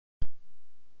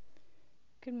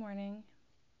Good morning.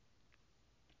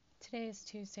 Today is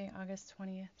Tuesday, August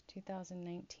 20th,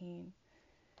 2019.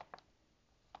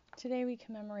 Today we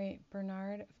commemorate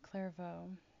Bernard of Clairvaux.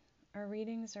 Our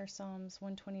readings are Psalms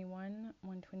 121,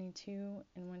 122,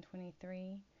 and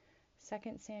 123,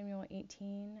 2 Samuel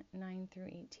 18, 9 through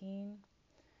 18,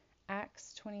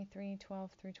 Acts 23,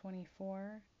 12 through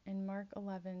 24, and Mark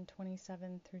 11,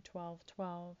 27 through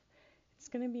 12. It's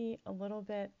going to be a little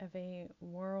bit of a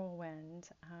whirlwind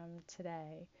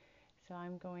today. So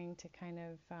I'm going to kind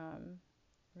of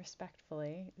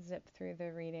respectfully zip through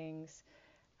the readings.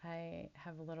 I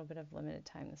have a little bit of limited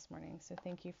time this morning, so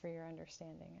thank you for your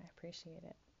understanding. I appreciate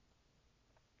it.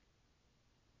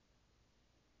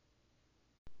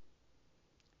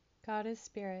 God is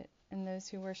spirit, and those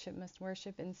who worship must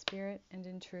worship in spirit and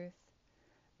in truth.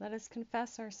 Let us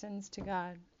confess our sins to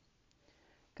God.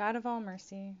 God of all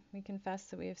mercy, we confess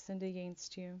that we have sinned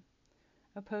against you,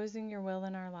 opposing your will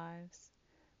in our lives.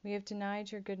 We have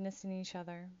denied your goodness in each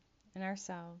other, in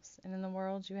ourselves, and in the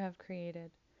world you have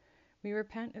created. We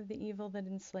repent of the evil that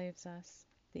enslaves us,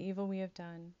 the evil we have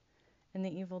done, and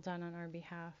the evil done on our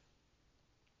behalf.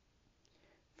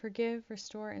 Forgive,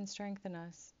 restore, and strengthen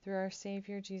us through our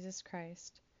Savior Jesus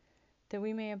Christ, that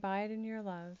we may abide in your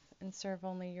love and serve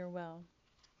only your will.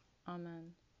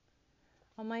 Amen.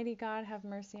 Almighty God, have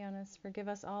mercy on us, forgive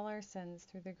us all our sins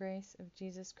through the grace of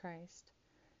Jesus Christ.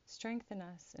 Strengthen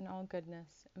us in all goodness,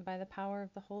 and by the power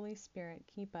of the Holy Spirit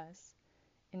keep us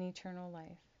in eternal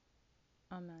life.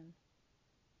 Amen.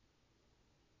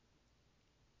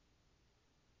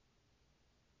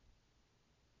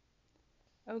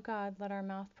 O God, let our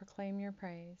mouth proclaim your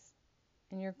praise,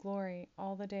 and your glory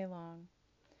all the day long.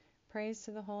 Praise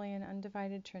to the Holy and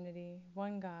Undivided Trinity,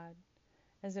 one God,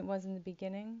 as it was in the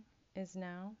beginning, is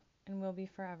now, and will be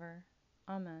forever.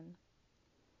 Amen.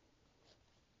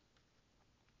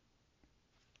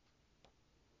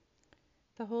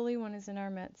 The Holy One is in our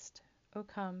midst. O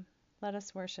come, let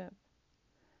us worship.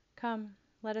 Come,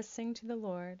 let us sing to the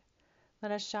Lord.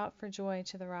 Let us shout for joy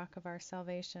to the rock of our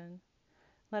salvation.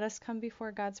 Let us come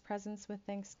before God's presence with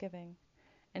thanksgiving,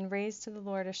 and raise to the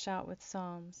Lord a shout with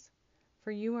psalms.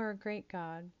 For you are a great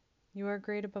God. You are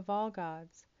great above all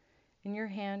gods. In your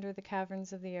hand are the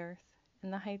caverns of the earth,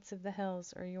 and the heights of the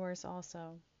hills are yours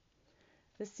also.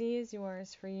 The sea is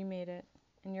yours, for you made it,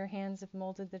 and your hands have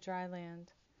molded the dry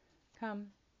land. Come,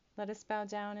 let us bow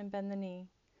down and bend the knee,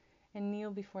 and kneel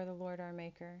before the Lord our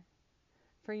Maker.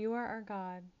 For you are our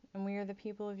God, and we are the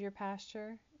people of your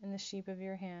pasture and the sheep of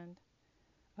your hand.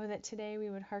 Oh, that today we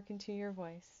would hearken to your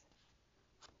voice.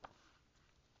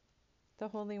 The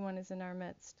Holy One is in our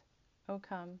midst. O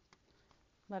come,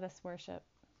 let us worship.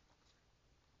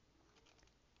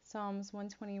 Psalms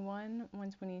 121,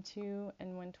 122, and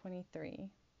 123.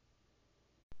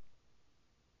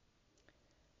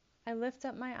 I lift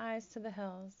up my eyes to the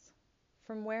hills.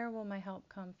 From where will my help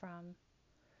come from?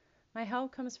 My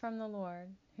help comes from the Lord,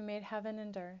 who made heaven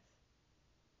and earth.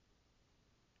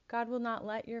 God will not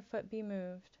let your foot be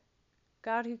moved.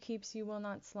 God who keeps you will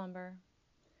not slumber.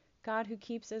 God who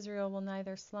keeps Israel will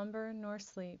neither slumber nor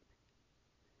sleep.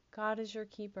 God is your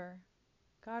keeper.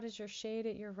 God is your shade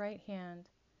at your right hand.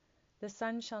 The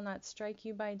sun shall not strike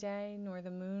you by day, nor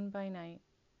the moon by night.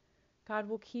 God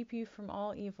will keep you from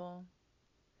all evil.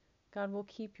 God will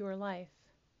keep your life.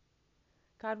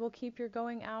 God will keep your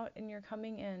going out and your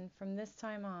coming in from this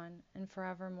time on and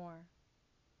forevermore.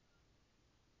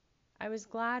 I was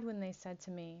glad when they said to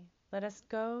me, "Let us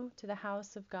go to the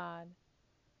house of God."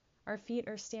 Our feet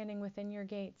are standing within your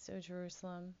gates, O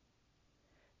Jerusalem.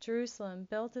 Jerusalem,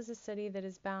 built as a city that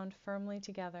is bound firmly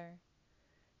together.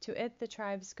 To it the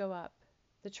tribes go up,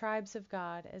 the tribes of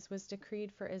God, as was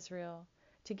decreed for Israel,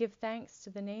 to give thanks to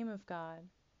the name of God.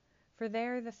 For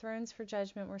there the thrones for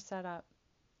judgment were set up,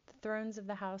 the thrones of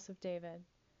the house of David.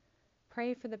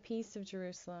 Pray for the peace of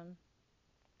Jerusalem.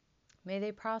 May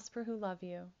they prosper who love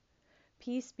you.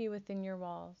 Peace be within your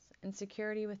walls, and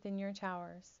security within your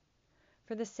towers.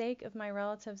 For the sake of my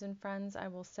relatives and friends, I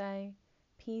will say,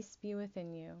 peace be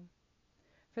within you.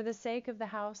 For the sake of the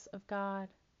house of God,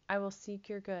 I will seek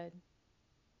your good.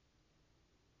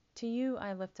 To you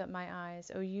I lift up my eyes,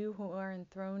 O you who are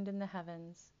enthroned in the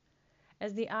heavens.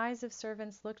 As the eyes of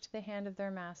servants look to the hand of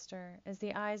their master, as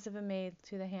the eyes of a maid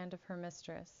to the hand of her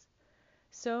mistress,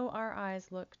 so our eyes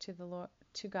look to the Lord,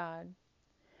 to God,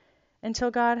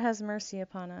 until God has mercy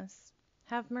upon us.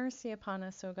 Have mercy upon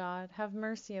us, O God, have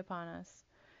mercy upon us,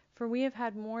 for we have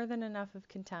had more than enough of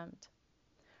contempt.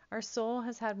 Our soul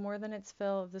has had more than its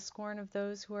fill of the scorn of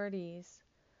those who are at ease,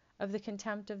 of the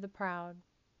contempt of the proud.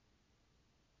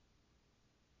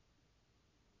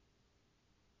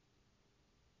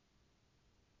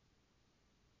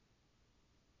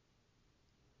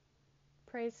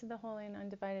 Praise to the Holy and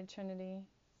Undivided Trinity,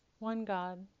 one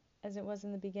God, as it was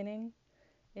in the beginning,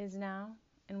 is now,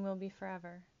 and will be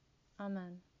forever.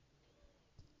 Amen.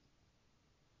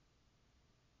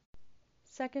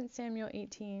 2 Samuel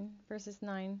 18, verses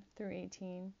 9 through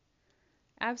 18.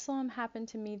 Absalom happened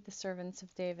to meet the servants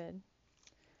of David.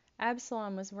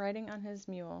 Absalom was riding on his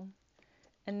mule,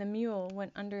 and the mule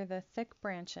went under the thick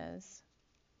branches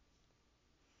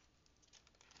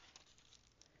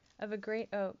of a great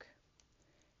oak.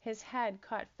 His head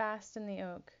caught fast in the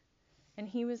oak, and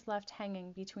he was left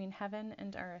hanging between heaven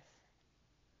and earth,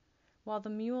 while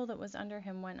the mule that was under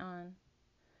him went on.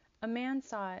 A man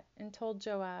saw it and told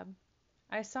Joab,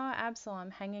 "I saw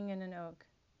Absalom hanging in an oak."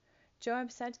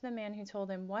 Joab said to the man who told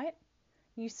him, "What?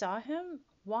 You saw him?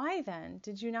 Why, then,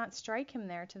 did you not strike him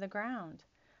there to the ground?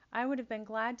 I would have been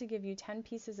glad to give you 10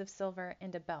 pieces of silver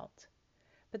and a belt."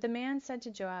 But the man said to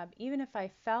Joab, "Even if I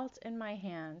felt in my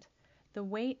hand the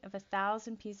weight of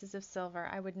 1,000 pieces of silver,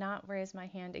 I would not raise my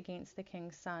hand against the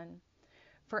king's son.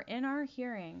 For in our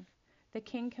hearing the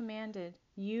king commanded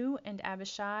you and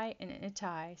Abishai and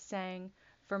Ittai, saying,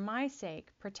 'For my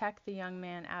sake protect the young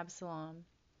man Absalom.'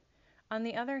 On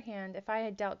the other hand, if I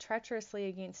had dealt treacherously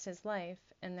against his life,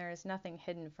 and there is nothing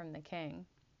hidden from the king,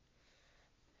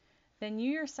 then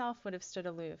you yourself would have stood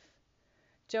aloof."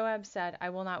 Joab said, "I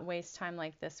will not waste time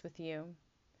like this with you."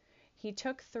 He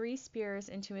took 3 spears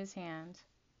into his hand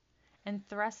and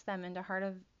thrust them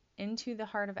into the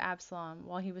heart of Absalom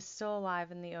while he was still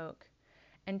alive in the oak.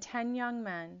 And 10 young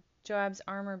men, Joab's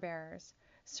armor-bearers,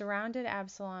 surrounded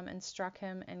Absalom and struck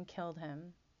him and killed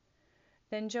him.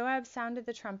 Then Joab sounded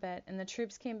the trumpet, and the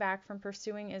troops came back from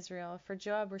pursuing Israel, for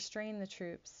Joab restrained the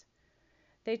troops.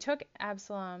 They took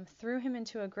Absalom, threw him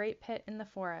into a great pit in the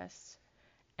forest,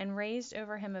 and raised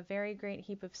over him a very great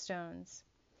heap of stones.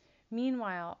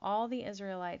 Meanwhile, all the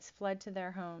Israelites fled to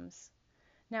their homes.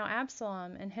 Now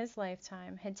Absalom, in his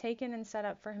lifetime, had taken and set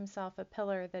up for himself a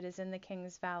pillar that is in the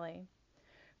king's valley.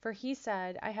 For he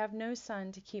said, "I have no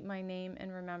son to keep my name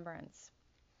in remembrance."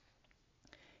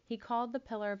 He called the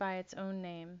pillar by its own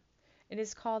name. It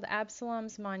is called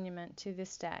Absalom's monument to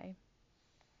this day.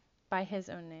 By his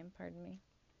own name, pardon me.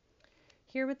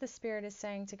 Hear what the Spirit is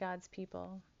saying to God's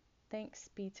people. Thanks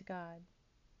be to God.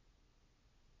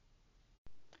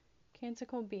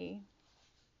 Canticle B.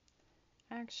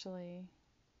 Actually,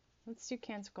 let's do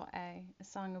Canticle A, a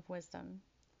song of wisdom.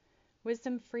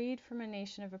 Wisdom freed from a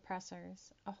nation of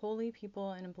oppressors, a holy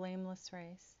people and a blameless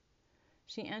race.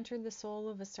 She entered the soul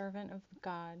of a servant of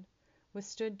God,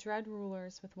 withstood dread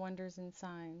rulers with wonders and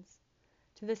signs.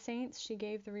 To the saints she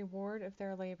gave the reward of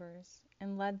their labors,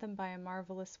 and led them by a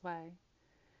marvelous way.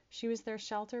 She was their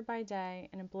shelter by day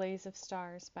and a blaze of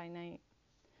stars by night.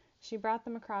 She brought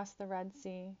them across the Red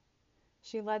Sea.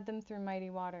 She led them through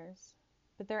mighty waters.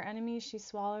 But their enemies she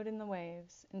swallowed in the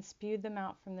waves, and spewed them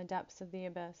out from the depths of the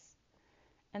abyss.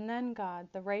 And then,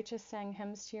 God, the righteous sang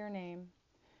hymns to your name,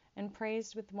 and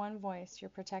praised with one voice your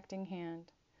protecting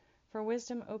hand. For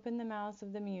wisdom opened the mouths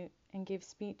of the mute, and gave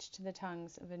speech to the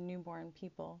tongues of a newborn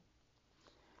people.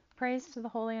 Praise to the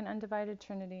Holy and Undivided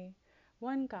Trinity,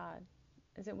 one God,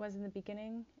 as it was in the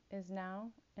beginning, is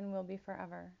now, and will be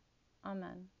forever.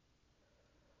 Amen.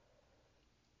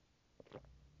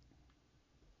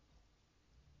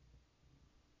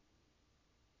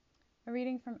 A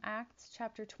reading from Acts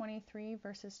chapter 23,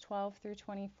 verses 12 through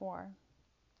 24.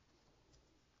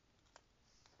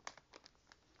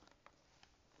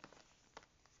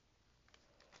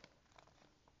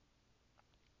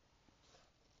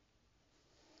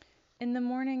 In the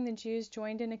morning the Jews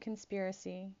joined in a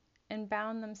conspiracy, and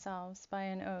bound themselves by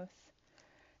an oath,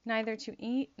 neither to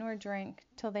eat nor drink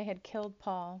till they had killed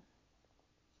Paul.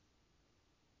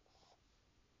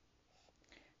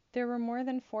 There were more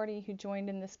than 40 who joined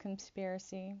in this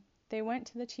conspiracy. They went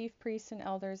to the chief priests and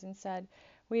elders and said,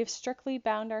 "We have strictly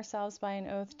bound ourselves by an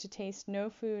oath to taste no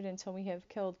food until we have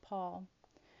killed Paul.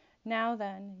 Now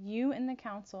then, you and the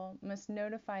council must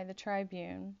notify the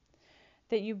tribune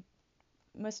to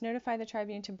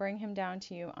bring him down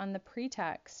to you on the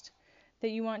pretext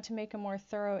that you want to make a more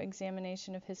thorough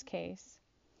examination of his case,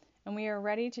 and we are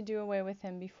ready to do away with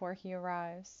him before he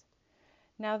arrives."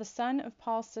 Now the son of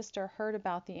Paul's sister heard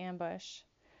about the ambush,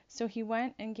 so he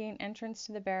went and gained entrance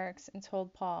to the barracks and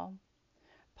told Paul.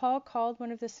 Paul called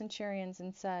one of the centurions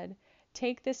and said,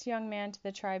 "Take this young man to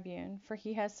the tribune, for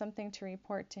he has something to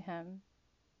report to him."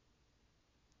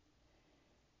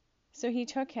 So he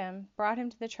took him, brought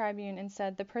him to the tribune, and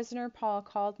said, "The prisoner Paul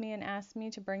called me and asked me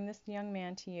to bring this young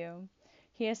man to you.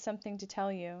 He has something to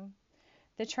tell you."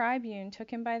 The tribune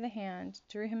took him by the hand,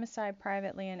 drew him aside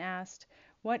privately, and asked,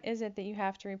 "What is it that you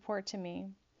have to report to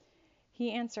me?"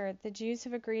 He answered, "The Jews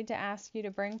have agreed to ask you to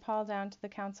bring Paul down to the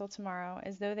council tomorrow,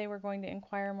 as though they were going to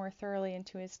inquire more thoroughly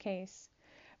into his case.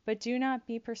 But do not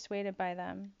be persuaded by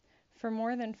them, for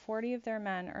more than 40 of their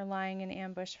men are lying in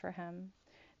ambush for him.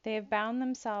 They have bound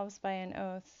themselves by an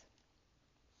oath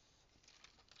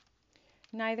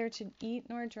neither to eat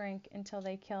nor drink until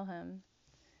they kill him.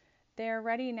 They are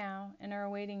ready now and are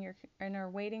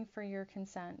waiting for your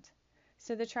consent."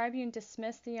 So the tribune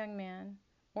dismissed the young man,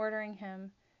 ordering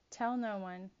him, "Tell no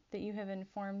one that you have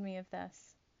informed me of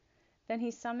this." Then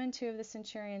he summoned 2 of the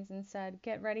centurions and said,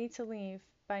 "Get ready to leave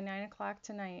by 9 o'clock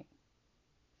tonight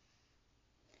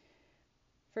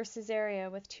for Caesarea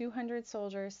with 200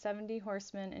 soldiers, 70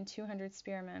 horsemen, and 200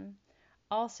 spearmen.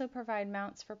 Also provide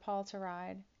mounts for Paul to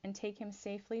ride, and take him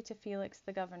safely to Felix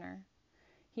the governor."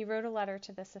 He wrote a letter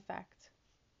to this effect.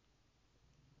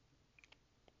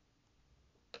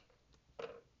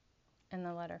 And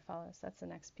the letter follows. That's the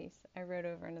next piece. I wrote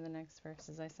over into the next verse,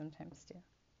 as I sometimes do.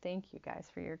 Thank you guys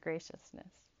for your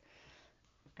graciousness.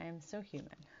 I am so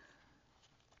human.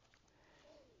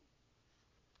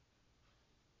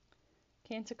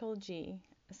 Canticle G,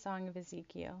 a song of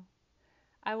Ezekiel.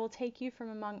 I will take you from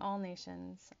among all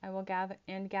nations. I will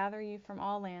gather you from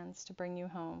all lands to bring you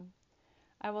home.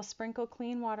 I will sprinkle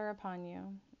clean water upon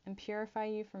you, and purify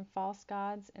you from false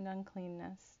gods and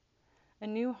uncleanness. A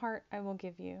new heart I will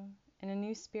give you, and a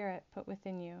new spirit put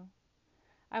within you.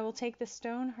 I will take the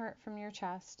stone heart from your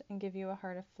chest and give you a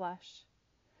heart of flesh.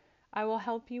 I will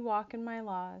help you walk in my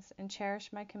laws and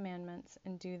cherish my commandments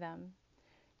and do them.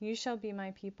 You shall be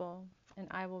my people, and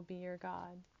I will be your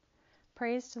God.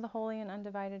 Praise to the Holy and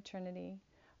Undivided Trinity,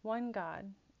 one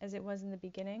God, as it was in the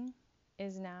beginning,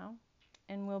 is now,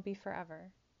 and will be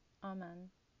forever. Amen.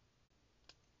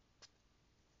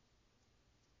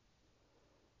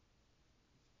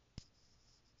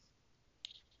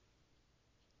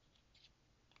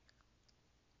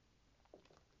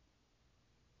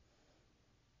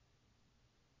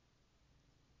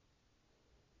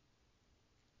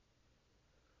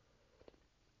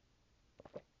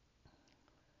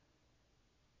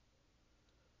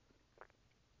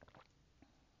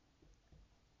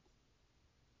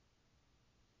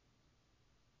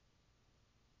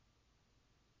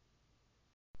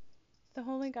 The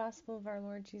Holy Gospel of our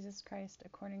Lord Jesus Christ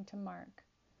according to Mark.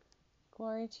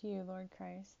 Glory to you, Lord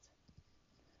Christ.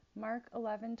 Mark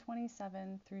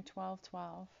 11:27 through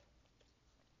 12:12.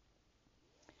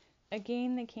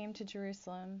 Again they came to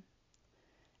Jerusalem.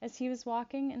 As he was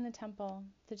walking in the temple,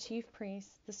 the chief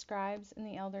priests, the scribes, and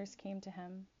the elders came to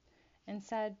him, and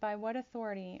said, "By what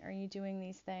authority are you doing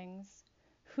these things?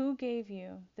 Who gave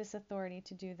you this authority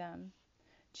to do them?"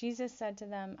 Jesus said to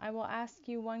them, "I will ask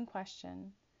you one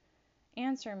question.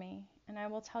 Answer me, and I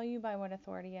will tell you by what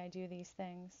authority I do these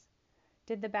things.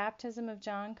 Did the baptism of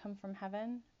John come from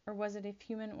heaven, or was it of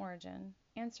human origin?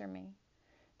 Answer me."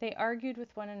 They argued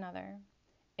with one another.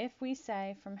 "If we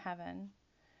say, from heaven,"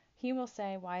 he will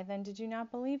say, "Why then did you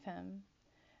not believe him?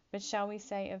 But shall we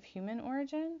say, of human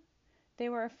origin?" They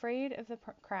were afraid of the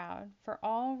crowd, for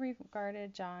all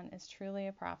regarded John as truly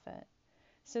a prophet.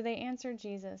 So they answered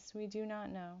Jesus, "We do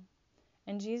not know."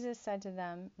 And Jesus said to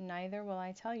them, "Neither will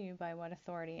I tell you by what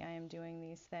authority I am doing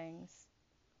these things."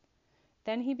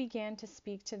 Then he began to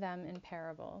speak to them in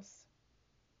parables.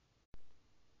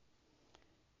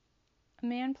 A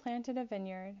man planted a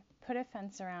vineyard, put a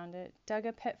fence around it, dug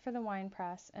a pit for the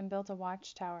winepress, and built a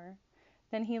watchtower.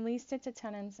 Then he leased it to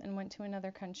tenants and went to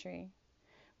another country.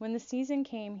 When the season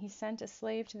came, he sent a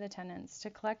slave to the tenants to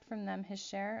collect from them his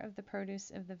share of the produce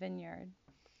of the vineyard.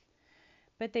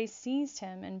 But they seized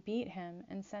him and beat him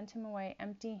and sent him away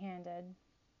empty-handed.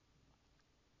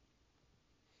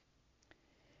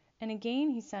 And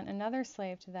again he sent another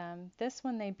slave to them. This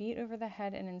one they beat over the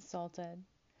head and insulted.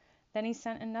 Then he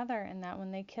sent another, and that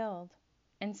one they killed.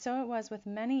 And so it was with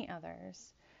many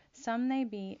others. Some they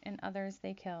beat, and others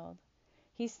they killed.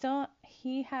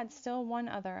 He had still one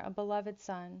other, a beloved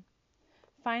son.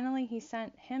 Finally he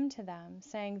sent him to them,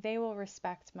 saying, "They will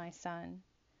respect my son."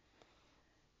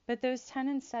 But those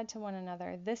tenants said to one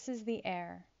another, "This is the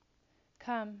heir.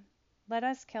 Come, let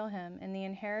us kill him, and the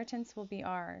inheritance will be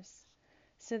ours."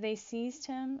 So they seized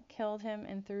him, killed him,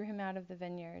 and threw him out of the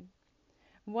vineyard.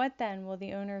 What then will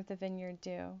the owner of the vineyard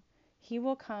do? He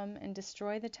will come and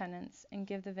destroy the tenants and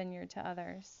give the vineyard to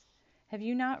others. Have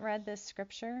you not read this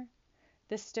scripture?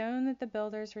 The stone that the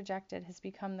builders rejected has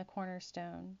become the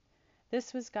cornerstone.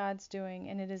 This was God's doing,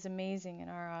 and it is amazing in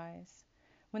our eyes.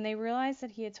 When they realized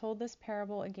that he had told this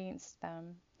parable against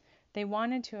them, they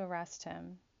wanted to arrest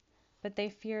him, but they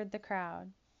feared the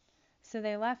crowd. So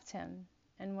they left him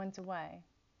and went away.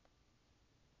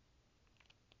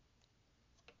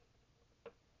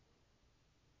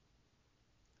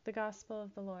 The Gospel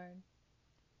of the Lord.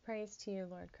 Praise to you,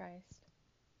 Lord Christ.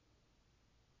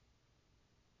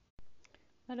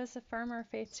 Let us affirm our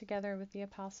faith together with the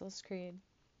Apostles' Creed.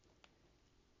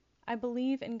 I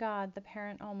believe in God, the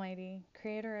Parent Almighty,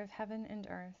 creator of heaven and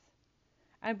earth.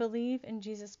 I believe in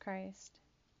Jesus Christ,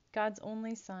 God's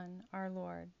only Son, our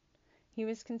Lord. He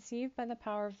was conceived by the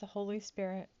power of the Holy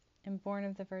Spirit and born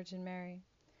of the Virgin Mary.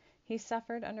 He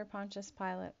suffered under Pontius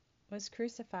Pilate, was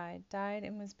crucified, died,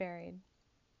 and was buried.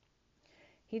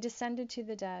 He descended to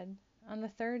the dead. On the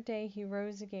third day he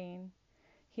rose again.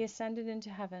 He ascended into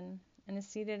heaven and is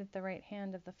seated at the right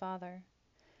hand of the Father.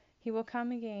 He will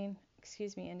come again,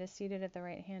 and is seated at the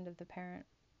right hand of the Parent.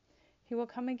 He will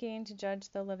come again to judge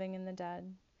the living and the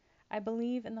dead. I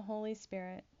believe in the Holy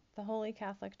Spirit, the Holy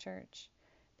Catholic Church,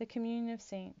 the communion of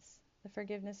saints, the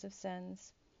forgiveness of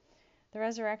sins, the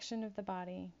resurrection of the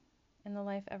body, and the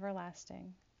life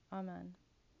everlasting. Amen.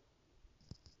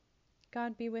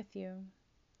 God be with you,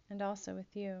 and also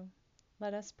with you.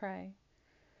 Let us pray.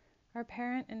 Our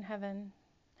Parent in heaven,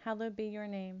 hallowed be your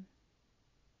name.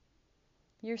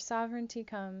 Your sovereignty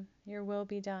come, your will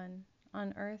be done,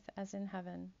 on earth as in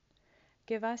heaven.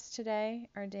 Give us today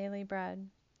our daily bread.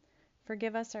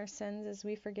 Forgive us our sins as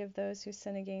we forgive those who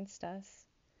sin against us.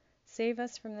 Save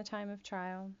us from the time of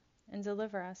trial, and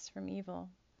deliver us from evil.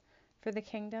 For the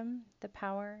kingdom, the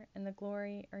power, and the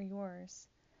glory are yours,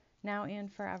 now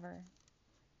and forever.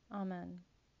 Amen.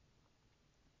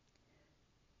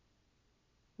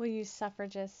 Will you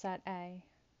suffragists set A?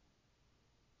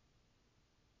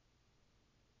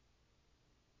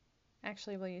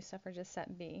 Actually, will you suffragists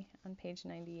set B on page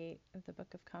 98 of the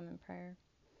Book of Common Prayer?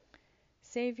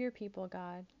 Save your people,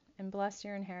 God, and bless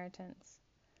your inheritance.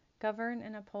 Govern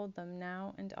and uphold them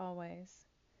now and always.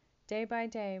 Day by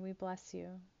day we bless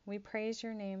you. We praise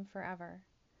your name forever.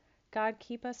 God,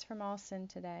 keep us from all sin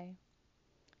today.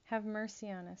 Have mercy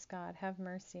on us, God, have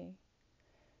mercy.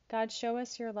 God, show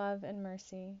us your love and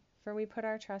mercy, for we put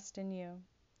our trust in you.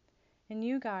 In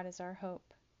you, God, is our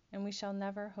hope, and we shall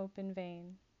never hope in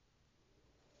vain.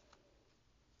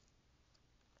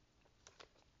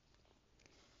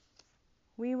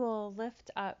 We will lift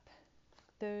up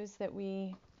those that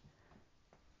we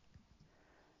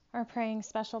are praying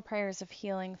special prayers of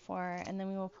healing for, and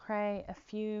then we will pray a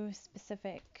few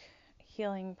specific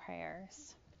healing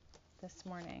prayers this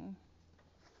morning.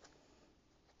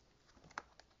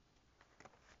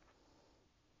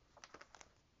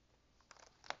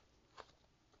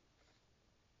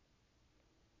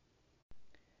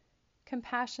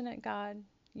 Compassionate God,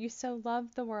 you so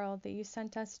loved the world that you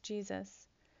sent us Jesus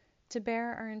to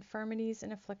bear our infirmities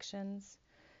and afflictions.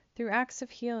 Through acts of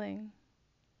healing,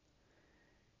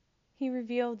 He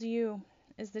revealed you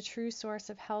as the true source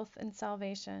of health and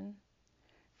salvation.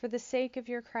 For the sake of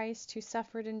your Christ, who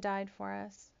suffered and died for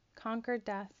us, conquered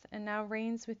death, and now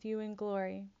reigns with you in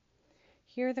glory,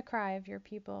 hear the cry of your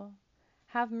people.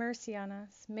 Have mercy on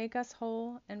us, make us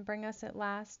whole, and bring us at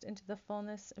last into the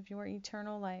fullness of your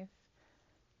eternal life.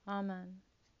 Amen.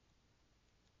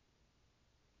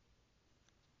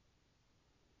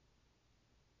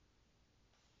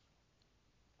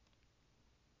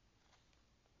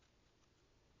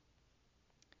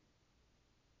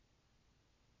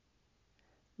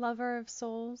 Lover of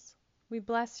souls, we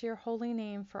bless your holy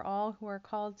name for all who are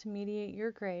called to mediate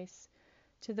your grace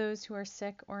to those who are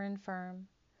sick or infirm.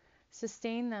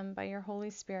 Sustain them by your Holy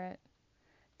Spirit,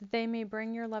 that they may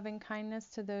bring your loving kindness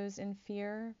to those in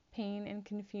fear, pain, and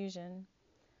confusion,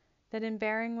 that in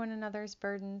bearing one another's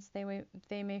burdens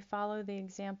they may follow the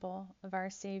example of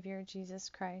our Savior Jesus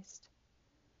Christ.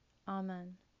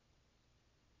 Amen.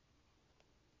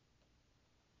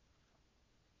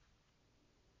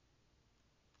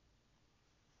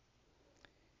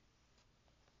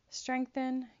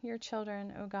 Strengthen your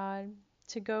children, O God,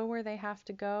 to go where they have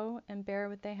to go and bear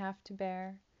what they have to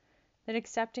bear, that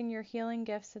accepting your healing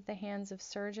gifts at the hands of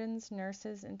surgeons,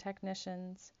 nurses, and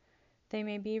technicians, they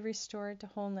may be restored to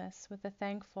wholeness with a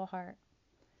thankful heart.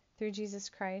 Through Jesus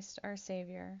Christ, our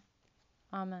Savior.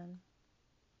 Amen.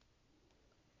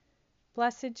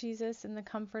 Blessed Jesus, in the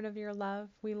comfort of your love,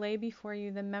 we lay before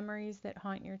you the memories that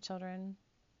haunt your children,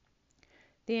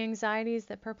 the anxieties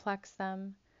that perplex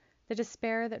them, the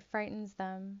despair that frightens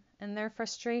them, and their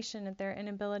frustration at their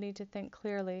inability to think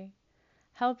clearly.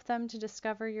 Help them to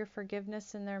discover your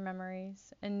forgiveness in their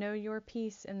memories and know your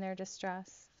peace in their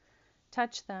distress.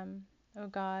 Touch them, O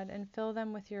God, and fill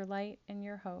them with your light and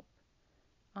your hope.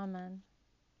 Amen.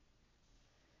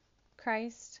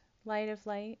 Christ, light of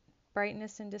light,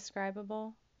 brightness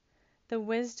indescribable, the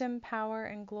wisdom, power,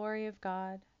 and glory of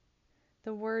God,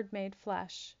 the Word made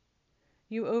flesh,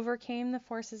 you overcame the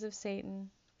forces of Satan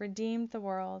redeemed the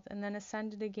world, and then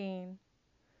ascended again.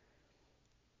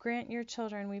 Grant your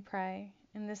children, we pray,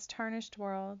 in this tarnished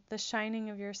world, the shining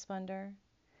of your splendor.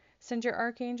 Send your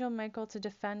archangel Michael to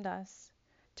defend us,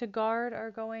 to guard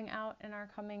our going out and our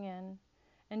coming in,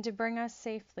 and to bring us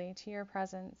safely to your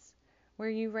presence, where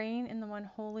you reign in the one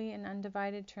holy and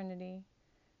undivided Trinity,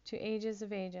 to ages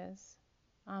of ages.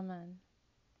 Amen.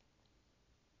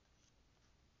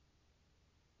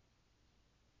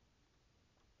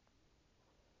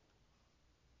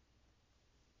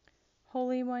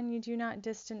 Holy One, you do not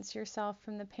distance yourself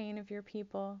from the pain of your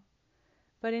people,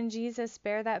 but in Jesus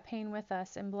bear that pain with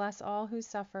us and bless all who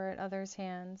suffer at others'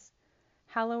 hands.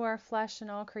 Hallow our flesh and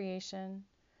all creation.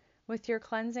 With your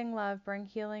cleansing love bring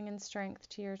healing and strength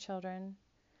to your children,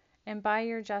 and by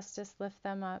your justice lift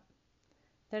them up,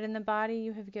 that in the body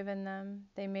you have given them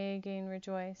they may again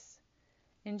rejoice.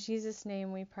 In Jesus'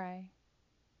 name we pray.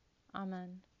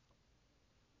 Amen.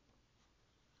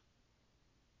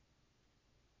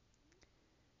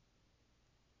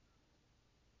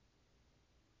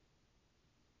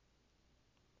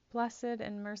 Blessed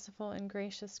and merciful and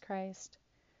gracious Christ,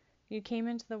 you came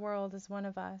into the world as one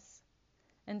of us,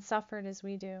 and suffered as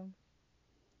we do.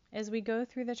 As we go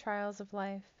through the trials of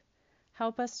life,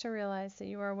 help us to realize that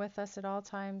you are with us at all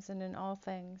times and in all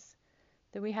things,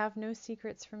 that we have no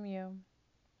secrets from you,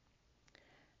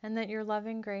 and that your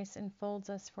loving grace enfolds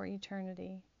us for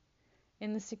eternity.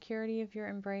 In the security of your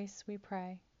embrace, we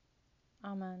pray.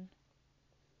 Amen.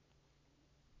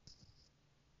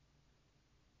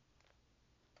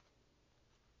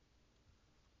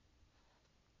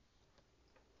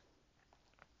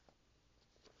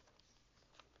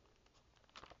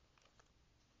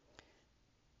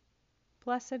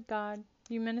 Blessed God,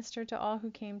 you minister to all who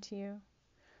came to you.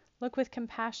 Look with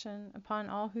compassion upon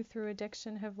all who through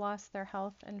addiction have lost their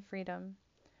health and freedom.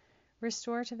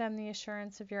 Restore to them the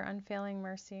assurance of your unfailing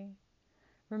mercy.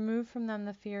 Remove from them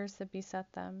the fears that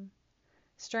beset them.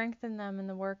 Strengthen them in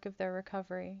the work of their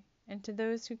recovery, and to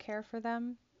those who care for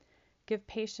them, give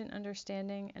patient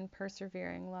understanding and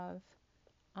persevering love.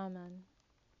 Amen.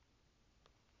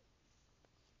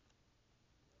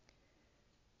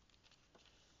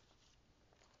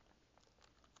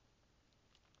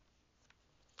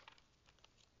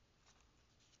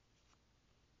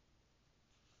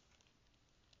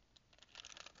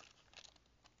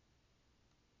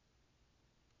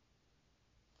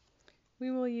 We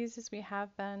will use, as we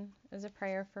have been, as a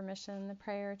prayer for mission, the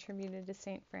prayer attributed to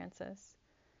St. Francis.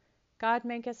 God,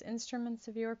 make us instruments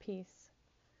of your peace.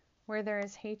 Where there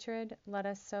is hatred, let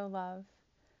us sow love.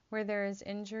 Where there is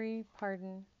injury,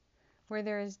 pardon. Where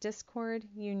there is discord,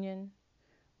 union.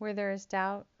 Where there is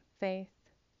doubt, faith.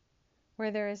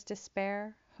 Where there is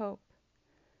despair, hope.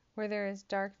 Where there is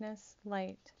darkness,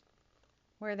 light.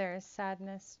 Where there is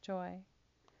sadness, joy.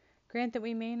 Grant that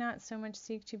we may not so much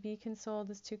seek to be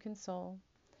consoled as to console,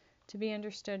 to be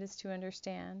understood as to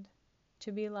understand,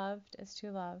 to be loved as to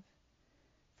love.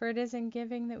 For it is in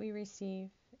giving that we receive,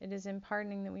 it is in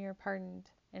pardoning that we are pardoned,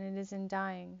 and it is in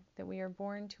dying that we are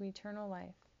born to eternal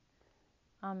life.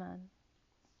 Amen.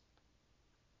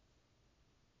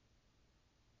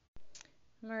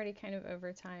 I'm already kind of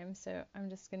over time, so I'm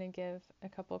just going to give a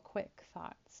couple quick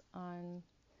thoughts on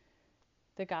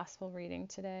the gospel reading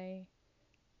today.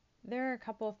 There are a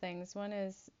couple of things. One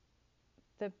is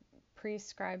the priests,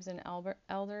 scribes, and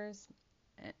elders.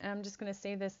 And I'm just going to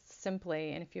say this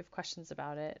simply, and if you have questions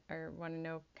about it or want to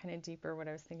know kind of deeper what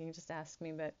I was thinking, just ask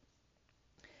me. But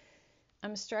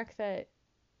I'm struck that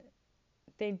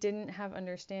they didn't have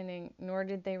understanding, nor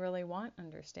did they really want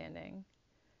understanding.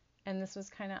 And this was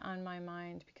kind of on my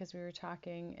mind because we were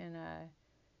talking in a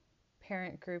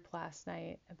parent group last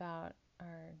night about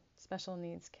our special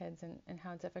needs kids and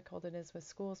how difficult it is with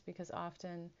schools, because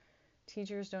often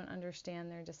teachers don't understand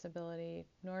their disability,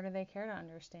 nor do they care to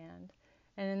understand.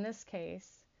 And in this case,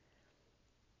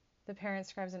 the parents,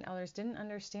 scribes, and elders didn't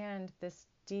understand this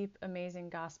deep, amazing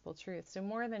gospel truth. So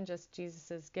more than just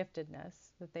Jesus's giftedness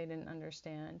that they didn't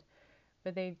understand,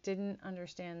 but they didn't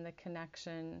understand the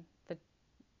connection,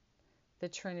 the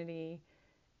Trinity,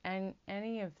 and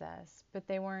any of this. But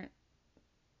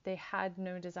they had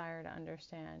no desire to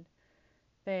understand.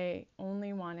 They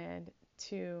only wanted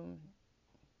to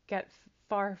get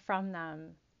far from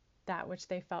them that which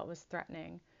they felt was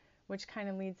threatening, which kind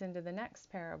of leads into the next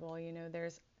parable.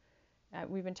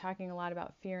 We've been talking a lot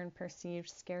about fear and perceived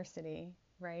scarcity,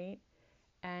 right?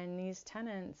 And these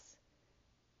tenants,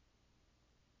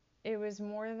 it was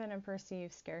more than a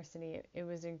perceived scarcity. It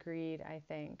was a greed, I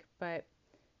think, but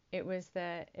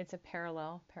it's a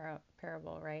parallel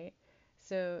parable, right?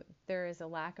 So there is a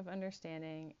lack of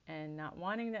understanding and not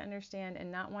wanting to understand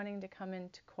and not wanting to come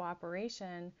into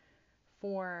cooperation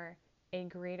for a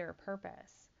greater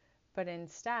purpose, but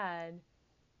instead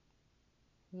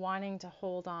wanting to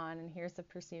hold on, and here's the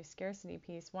perceived scarcity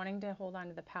piece, wanting to hold on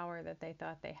to the power that they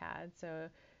thought they had. So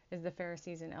as the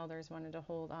Pharisees and elders wanted to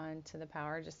hold on to the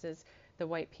power, just as the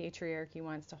white patriarchy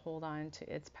wants to hold on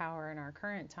to its power in our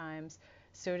current times,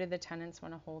 so did the tenants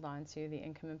want to hold on to the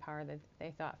income and power that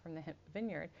they thought from the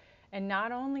vineyard. And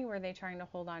not only were they trying to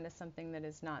hold on to something that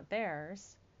is not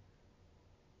theirs,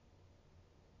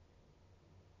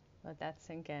 let that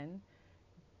sink in,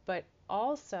 but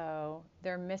also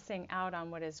they're missing out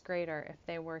on what is greater if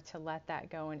they were to let that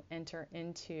go and enter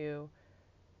into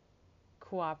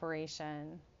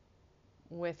cooperation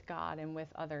with God and with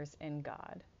others in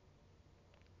God.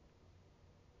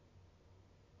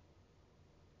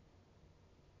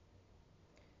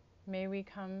 May we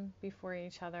come before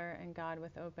each other and God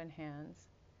with open hands,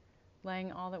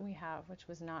 laying all that we have, which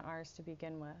was not ours to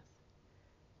begin with,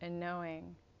 and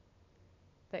knowing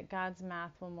that God's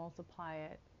math will multiply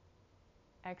it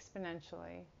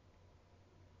exponentially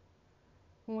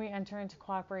when we enter into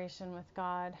cooperation with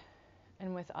God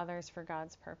and with others for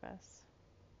God's purpose.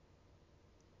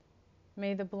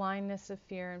 May the blindness of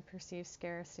fear and perceived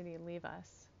scarcity leave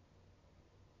us,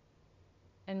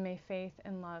 and may faith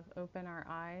and love open our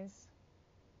eyes,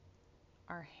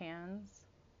 our hands,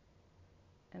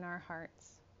 and our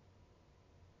hearts.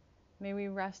 May we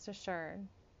rest assured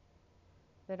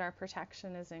that our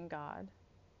protection is in God,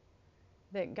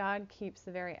 that God keeps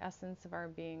the very essence of our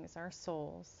beings, our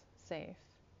souls, safe,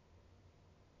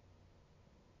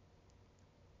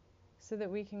 so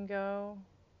that we can go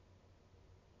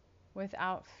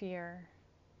without fear,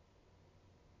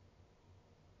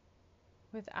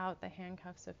 without the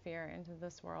handcuffs of fear into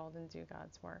this world and do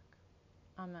God's work.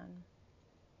 Amen.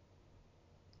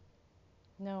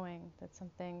 Knowing that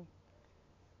something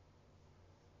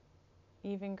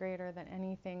even greater than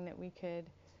anything that we could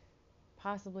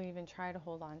possibly even try to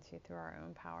hold on to through our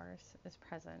own powers is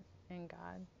present in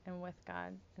God and with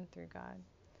God and through God.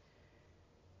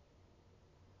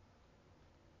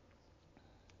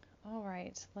 All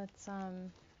right, let's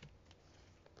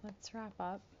wrap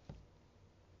up.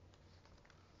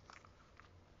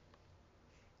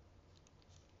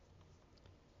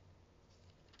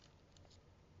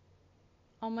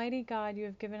 Almighty God, you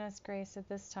have given us grace at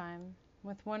this time,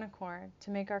 with one accord, to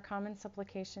make our common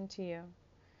supplication to you.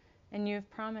 And you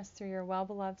have promised through your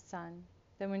well-beloved Son,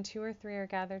 that when 2 or 3 are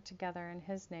gathered together in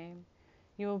his name,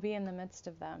 you will be in the midst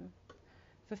of them.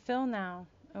 Fulfill now,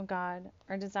 O God,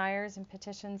 our desires and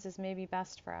petitions as may be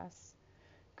best for us,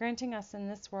 granting us in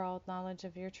this world knowledge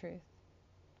of your truth,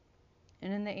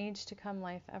 and in the age to come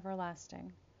life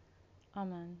everlasting.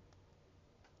 Amen.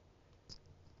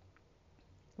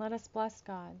 Let us bless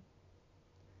God.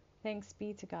 Thanks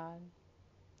be to God.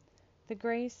 The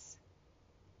grace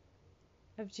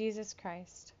of Jesus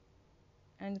Christ,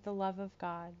 and the love of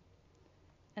God,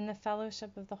 and the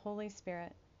fellowship of the Holy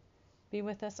Spirit be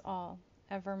with us all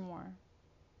evermore.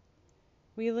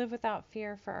 We live without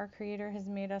fear, for our Creator has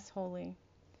made us holy,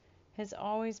 has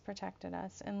always protected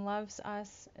us, and loves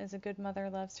us as a good mother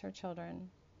loves her children.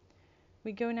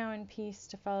 We go now in peace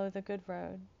to follow the good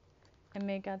road, and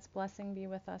may God's blessing be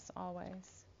with us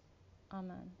always.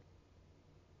 Amen.